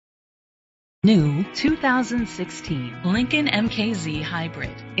New 2016 Lincoln MKZ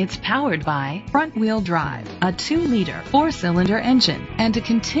Hybrid. It's powered by front-wheel drive, a 2-liter 4-cylinder engine, and a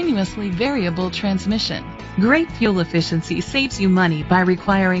continuously variable transmission. Great fuel efficiency saves you money by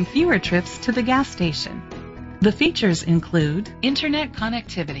requiring fewer trips to the gas station. The features include internet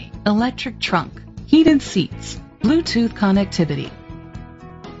connectivity, electric trunk, heated seats, Bluetooth connectivity,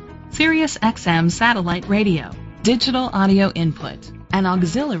 Sirius XM satellite radio, digital audio input, an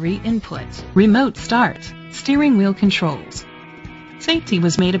auxiliary input, remote start, steering wheel controls. Safety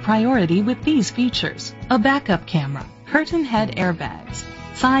was made a priority with these features: a backup camera, curtain head airbags,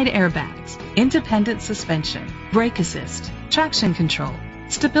 side airbags, independent suspension, brake assist, traction control,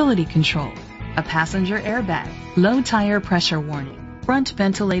 stability control, a passenger airbag, low tire pressure warning, front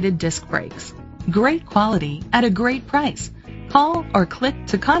ventilated disc brakes. Great quality at a great price. Call or click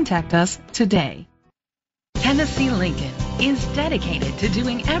to contact us today. Hennessy Lincoln is dedicated to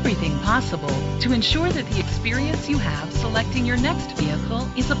doing everything possible to ensure that the experience you have selecting your next vehicle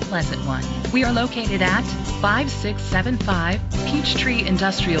is a pleasant one. We are located at 5675 Peachtree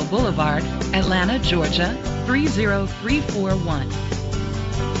Industrial Boulevard, Atlanta, Georgia 30341.